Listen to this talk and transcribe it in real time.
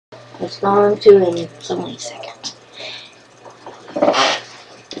It's going to in so many seconds.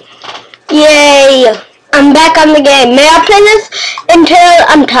 Yay! I'm back on the game. May I play this until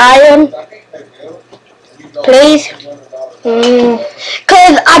I'm tired? Please?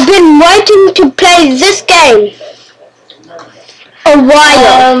 Cause I've been waiting to play this game a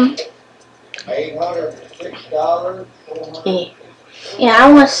while. $806. Yeah, I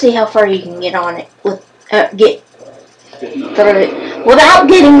want to see how far you can get on it with get through it without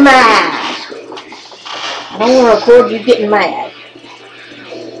getting mad. I don't want to record you getting mad.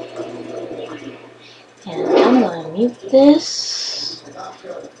 And I'm going to mute this.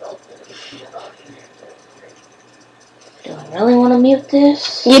 Do I really want to mute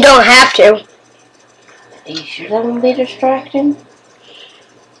this? You don't have to. Are you sure that won't be distracting?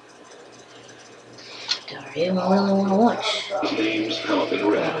 Do I really want to watch?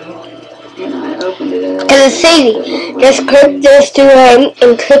 Because it's easy. Just click this to him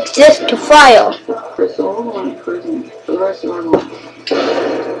and click this to file.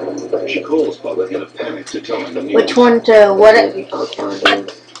 She calls Bubba in a panic to tell him Which one to what?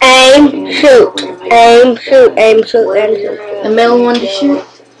 Aim, shoot. Aim, shoot, aim, shoot, aim, shoot. The middle one to shoot?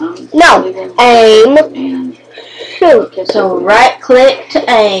 No. Aim, shoot. So right click to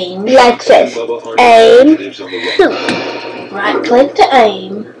aim. Like this. Aim, shoot. Right click to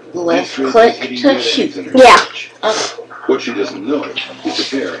aim. Left click to shoot. Yeah. What she doesn't know is the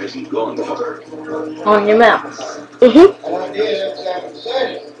bear hasn't gone far. On your mouse.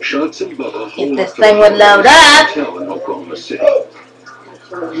 Shots and Bubba If this thing would load up. hotel in Oklahoma City.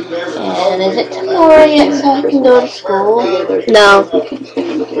 And is it tomorrow yet so I can go to school? No.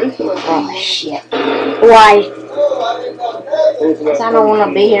 Oh shit. Why? Because I don't want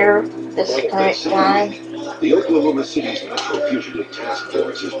to be here this current time. The Oklahoma City's Metro Fugitive Task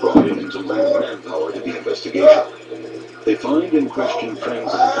Force is brought in to lend manpower to the investigation. They find and question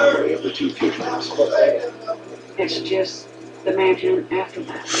friends and family of the two fugitives. It's just the management after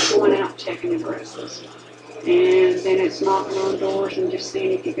that, going out checking addresses. And then it's knocking on doors and just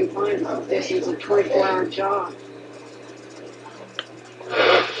seeing if you can find them. This is a 24-hour job.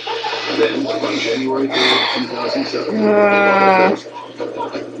 Then, on January 3rd,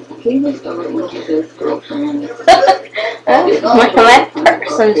 2007, He was talking to his girlfriend. That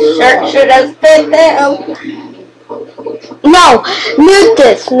person's shirt should have fit them. No. Mute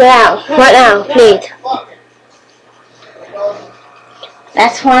this now. Right now, please.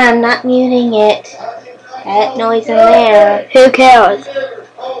 That's why I'm not muting it. That noise in there. Who cares?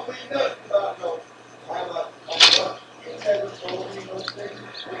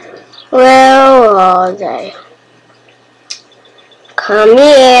 Where are they? Come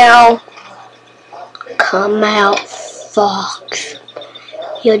here. Come out, fox.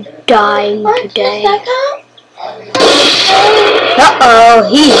 You're dying today. Uh-oh,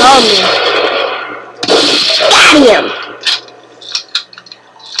 he hung me. Got him.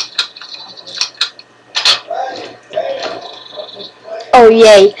 Oh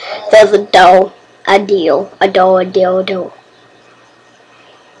yay, there's a doll. A deal. A doll, a deal, a doll.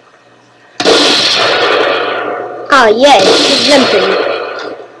 Oh yay, he's limping.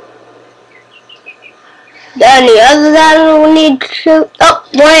 There any others that will need to shoot? Oh,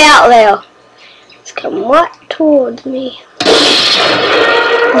 way out there. It's come right towards me.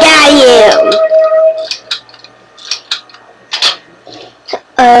 Got him.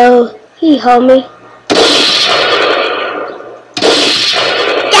 Oh, he held me.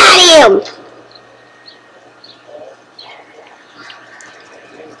 Got him.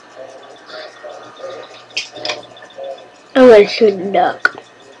 I'm gonna shoot the duck.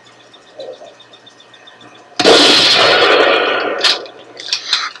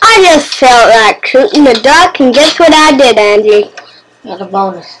 I just felt like shooting the duck, and guess what I did, Angie? Got a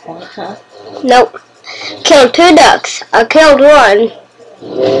bonus point, huh? Nope. Killed 2 ducks. I killed 1.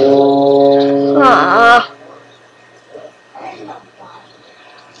 Aww.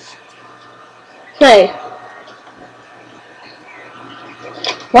 Hey.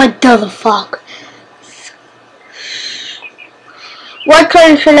 What the fuck? What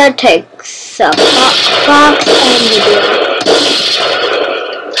one should I take? So, fox and the deer.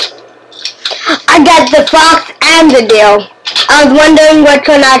 I got the fox and the deer. I was wondering which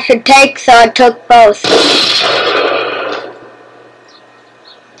one I should take, so I took both.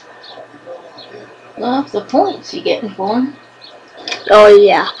 Love the points you getting for him. Oh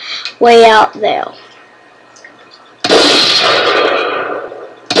yeah, way out there.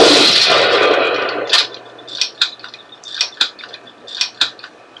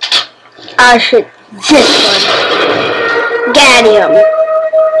 I should this one. Got him.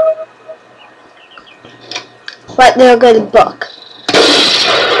 But there goes the book.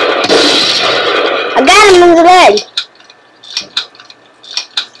 him in the leg.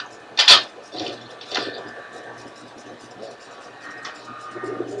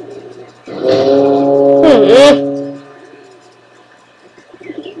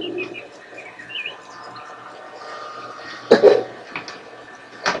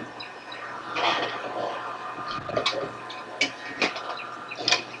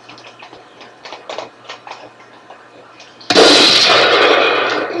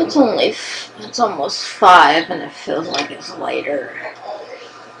 It's almost 5 and it feels like it's later.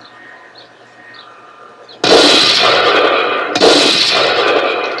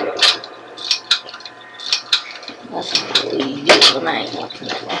 That's what you do when I ain't looking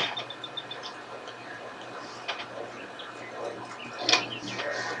at it.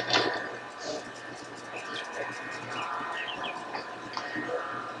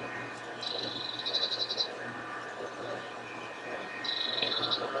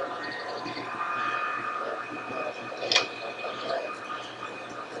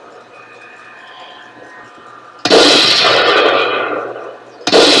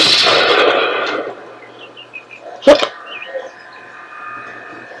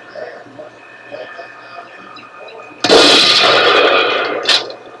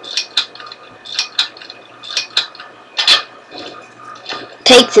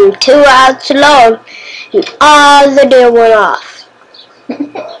 Takes him 2 hours to load, and all the deer went off.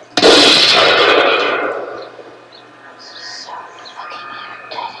 So fucking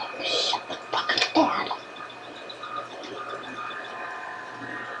irritating. Shut the fuck up, Dad.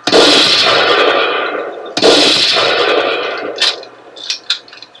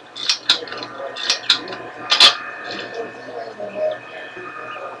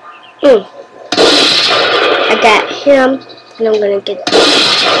 I got him, and I'm gonna get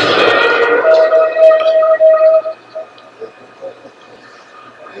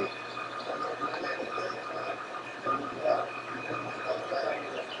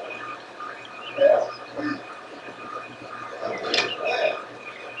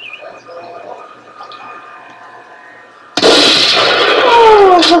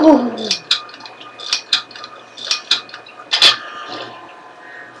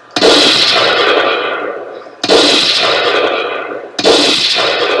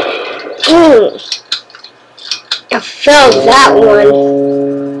I felt that one.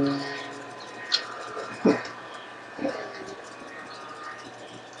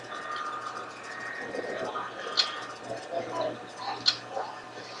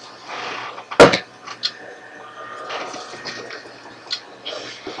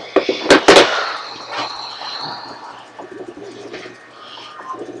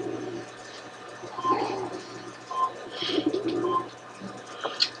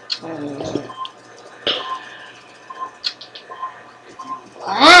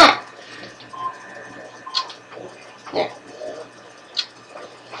 Ah! There.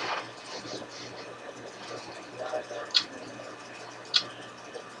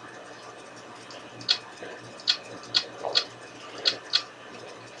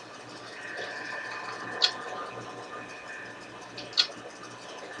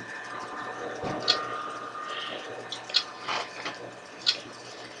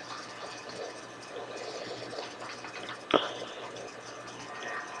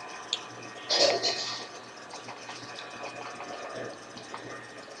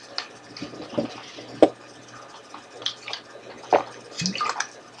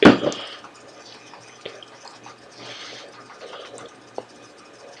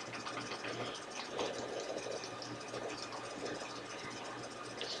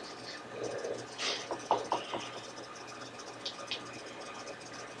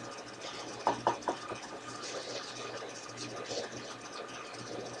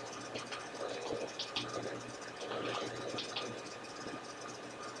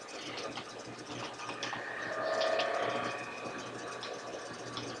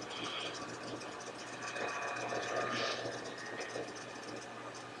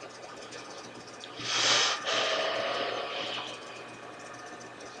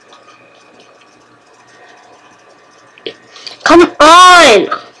 Come on!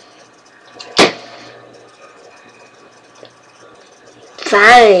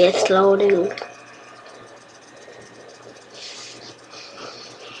 Finally, it's loading.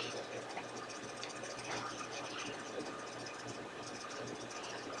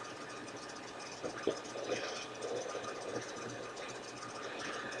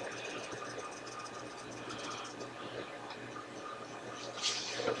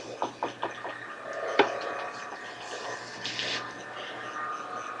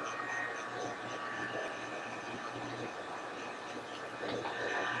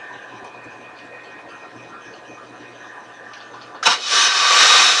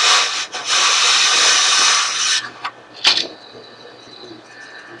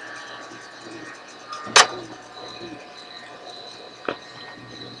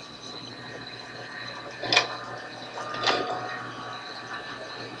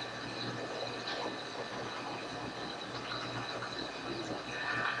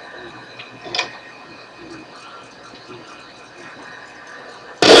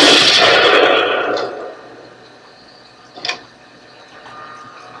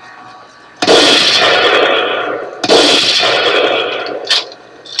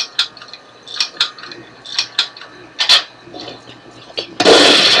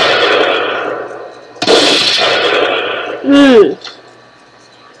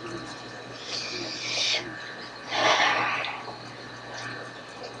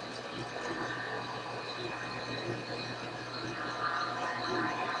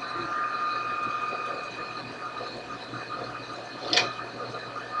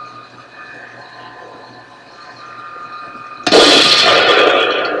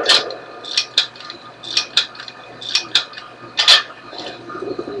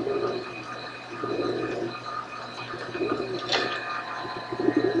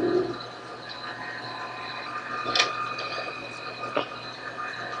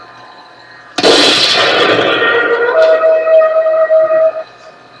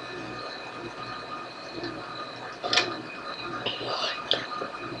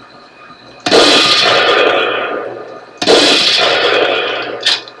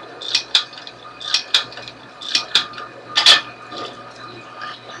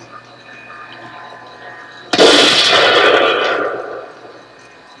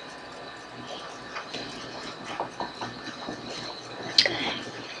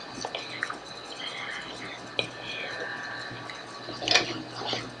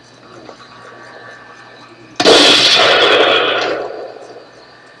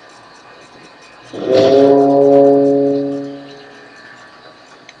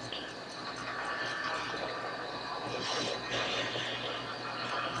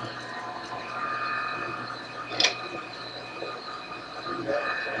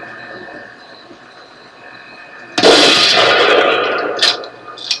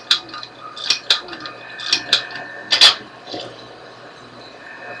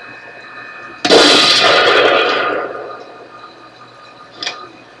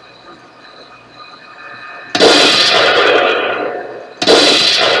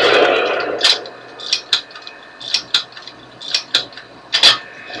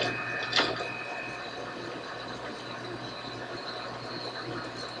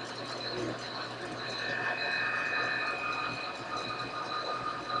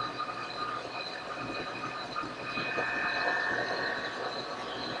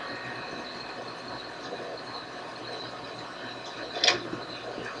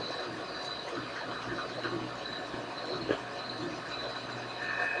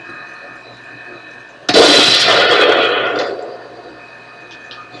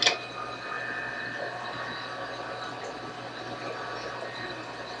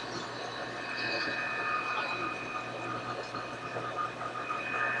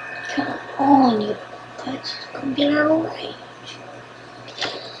 Come on, you touch could be alright.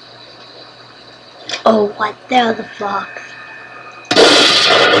 Oh, what the other fox?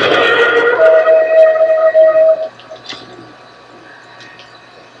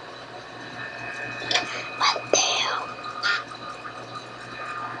 What the hell?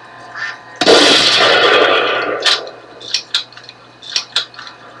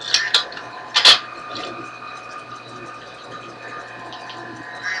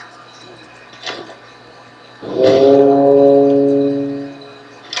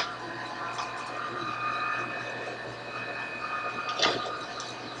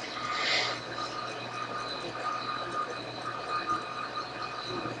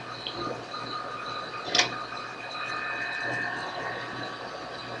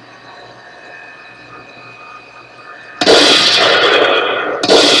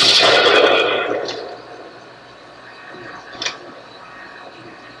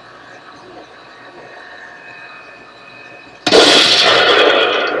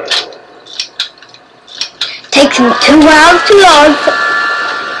 Takes him 2 hours to load.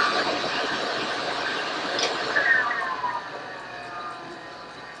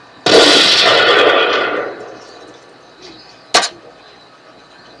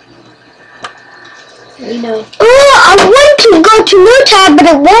 You know. Oh, I want to go to new tab, but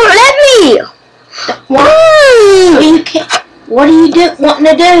it won't let me. Why? You can't. What are you wanting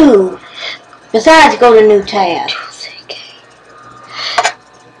to do? Besides go to new tab.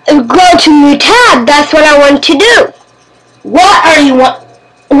 Go to new tab. That's what I want to do. What are you want?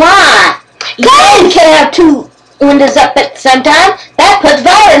 Why? You can't have 2 windows up at the same time. That puts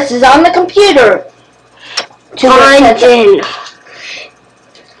viruses on the computer. Fine then.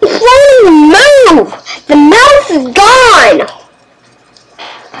 Won't move. The mouse is gone.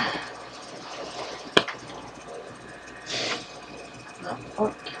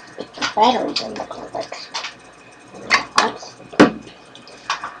 Batteries in the clicks.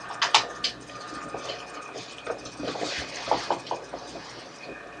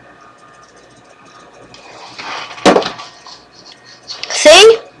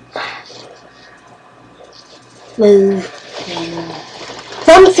 See? Move.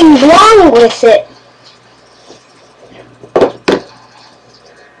 Something's wrong with it.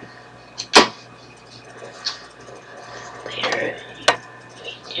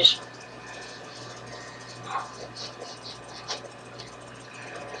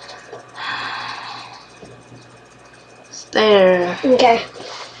 there. Okay.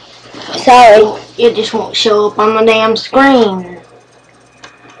 Sorry. It just won't show up on the damn screen.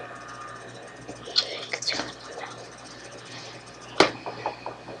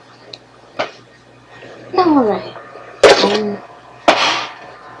 No, right.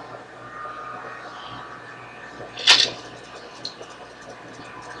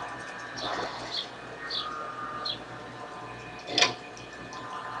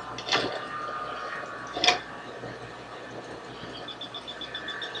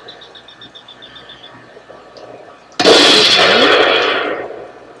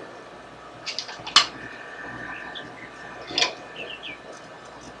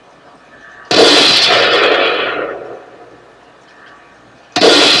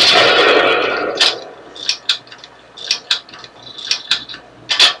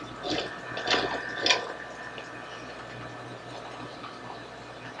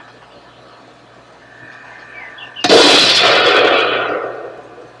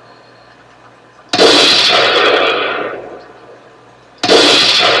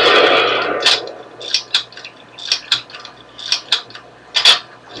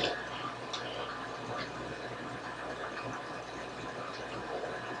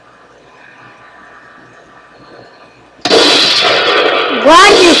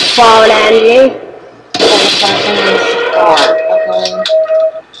 Why'd you fall, Andy?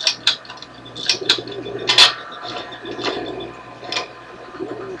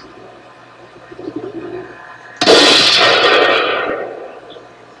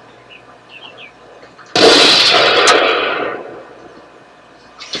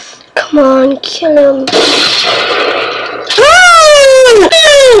 Come on, kill him.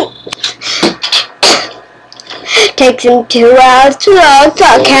 Takes him 2 hours to load, so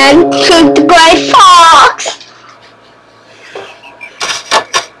I can't shoot the gray fox.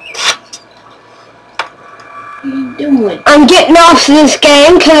 What are you doing? I'm getting off this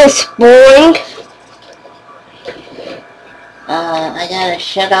game because it's boring. I gotta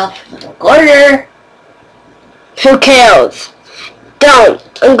shut off the recorder. Who cares? Don't.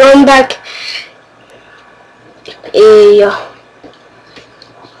 I'm going back. Yeah.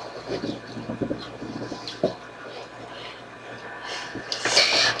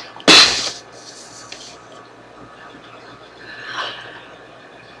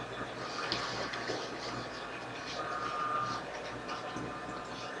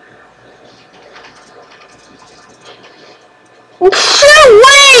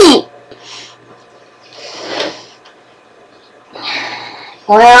 Wait!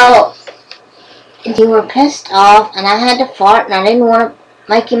 Well, you were pissed off, and I had to fart, and I didn't want to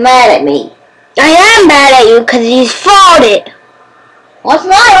make you mad at me. I am mad at you because you farted. Well, it's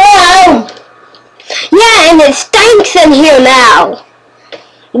not wrong. Yeah, and it stinks in here now.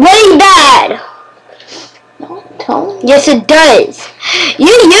 Really bad. No, don't. Yes, it does.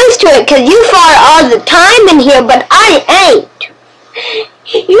 You're used to it because you fart all the time in here, but I ain't.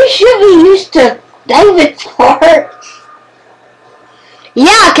 You should be used to David's fart.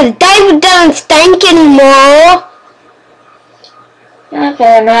 Yeah, because David doesn't stink anymore.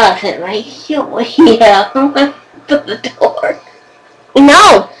 Okay, enough. It makes you yeah. I'm going to the door.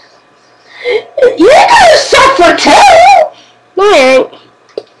 No. You're gonna suffer too. I ain't.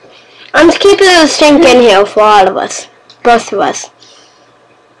 I'm just keeping the stink in here for all of us. Both of us.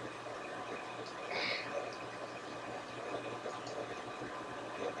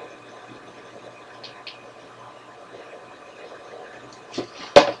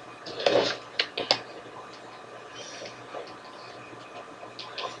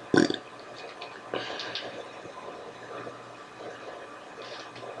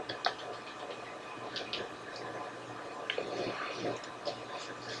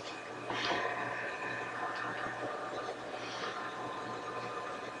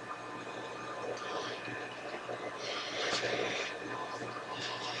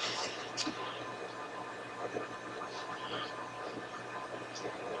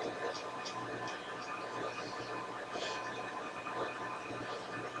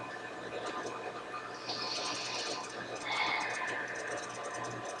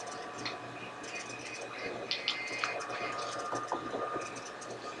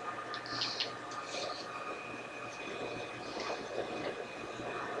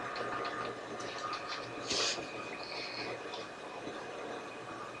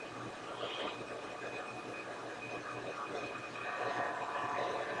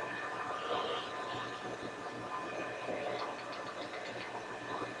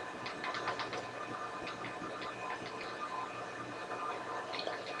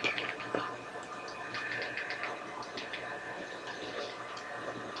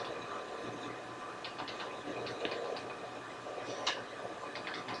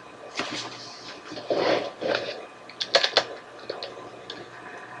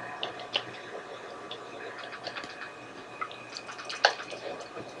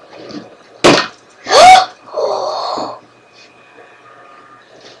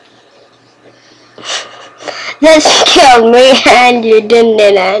 This killed me, Andrew, didn't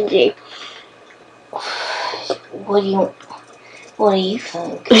it, Angie? What do you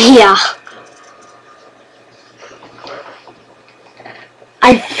think? Yeah.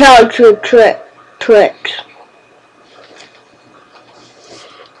 I fell to tricks.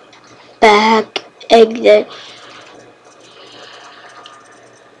 Back, exit.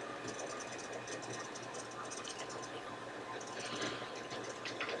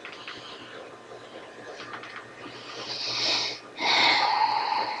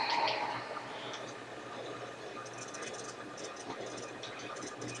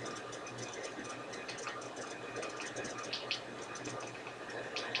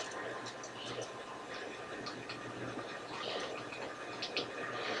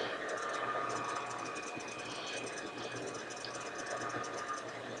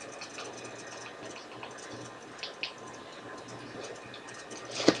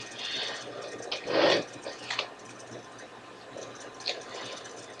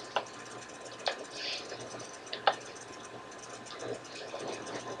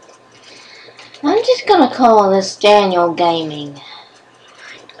 I'm just gonna call this Daniel Gaming.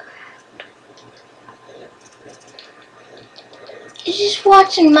 You're just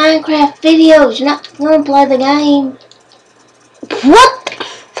watching Minecraft videos. You're not gonna play the game. What?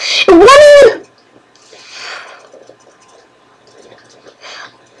 What?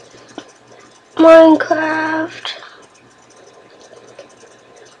 Minecraft.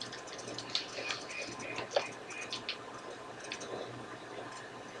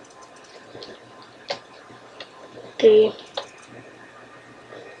 Okay.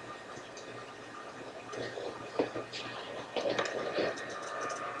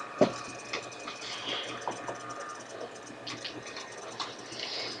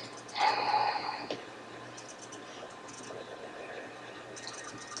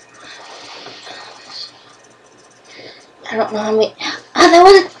 I don't know how many. Oh, that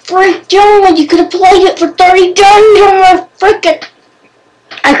was a freak journal. You could have played it for 30 days on the freaking.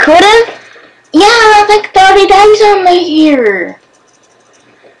 I could have? Yeah, like 30 days on the year.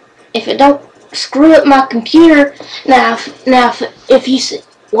 If it don't screw up my computer. Now if you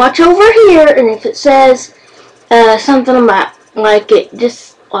watch over here, and if it says something about like it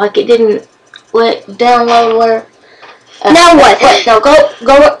didn't let download where. Now what? Wait, no, go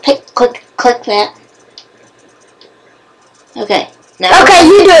up, click that. Okay. Now. Okay,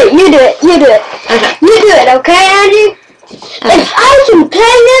 you do it. Okay. You do it, okay, Andrew? Okay. If I can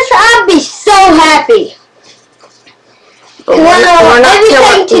play this, I'll be so happy. But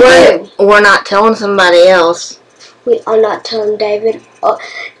we're not telling somebody else. We are not telling David.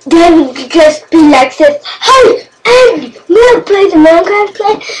 David could just be like this. Hey, Andy, wanna play the Minecraft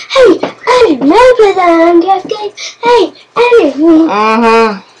game? Hey, Andy, wanna play the Minecraft game? Hey, Andy.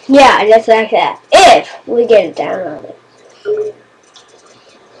 Yeah, just like that. If we get it downloaded.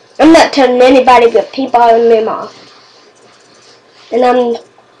 I'm not telling anybody but people in my mom. And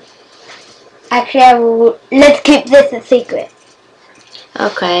let's keep this a secret.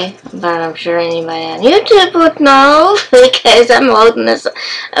 Okay, but I'm sure anybody on YouTube would know because I'm loading this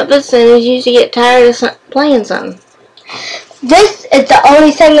up as soon as you get tired of playing something. This is the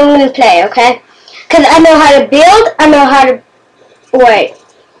only thing I'm going to play, okay? Because I know how to build, I know how to... Wait,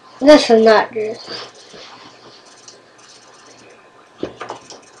 this is not good.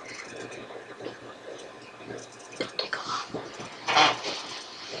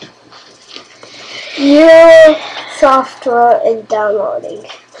 Your software is downloading.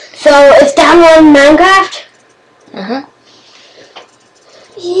 So it's downloading Minecraft? Uh-huh.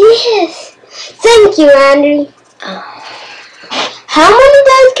 Yes. Thank you, Andrew. How many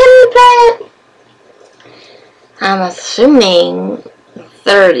days can we play it? I'm assuming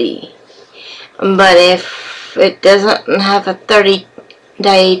 30. But if it doesn't have a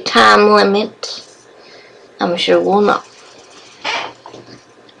 30-day time limit, I'm sure we'll know.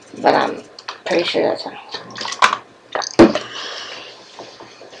 But I'm pretty sure that's it.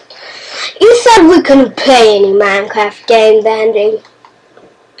 You said we couldn't play any Minecraft games, Andrew.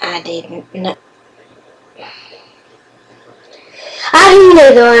 I didn't know. I didn't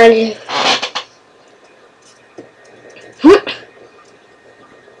either, Andrew.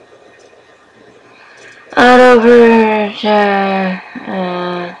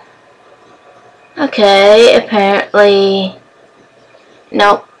 Okay, apparently.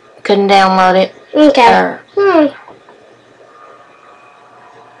 Nope, couldn't download it. Okay.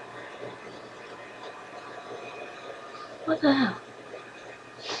 What the hell?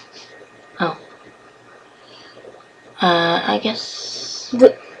 Oh. I guess. No.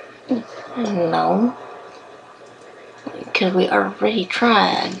 Because we already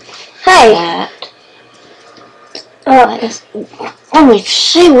tried Hey. that. Let me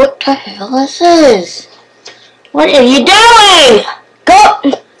see what the hell this is. What are you doing? Go!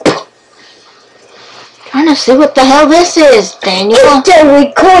 Trying to see what the hell this is, Daniel. It's still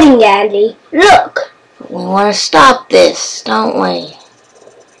recording, Andy. Look! We want to stop this, don't we?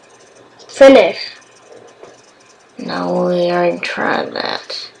 Finish. No, we aren't trying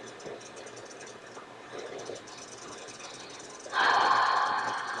that.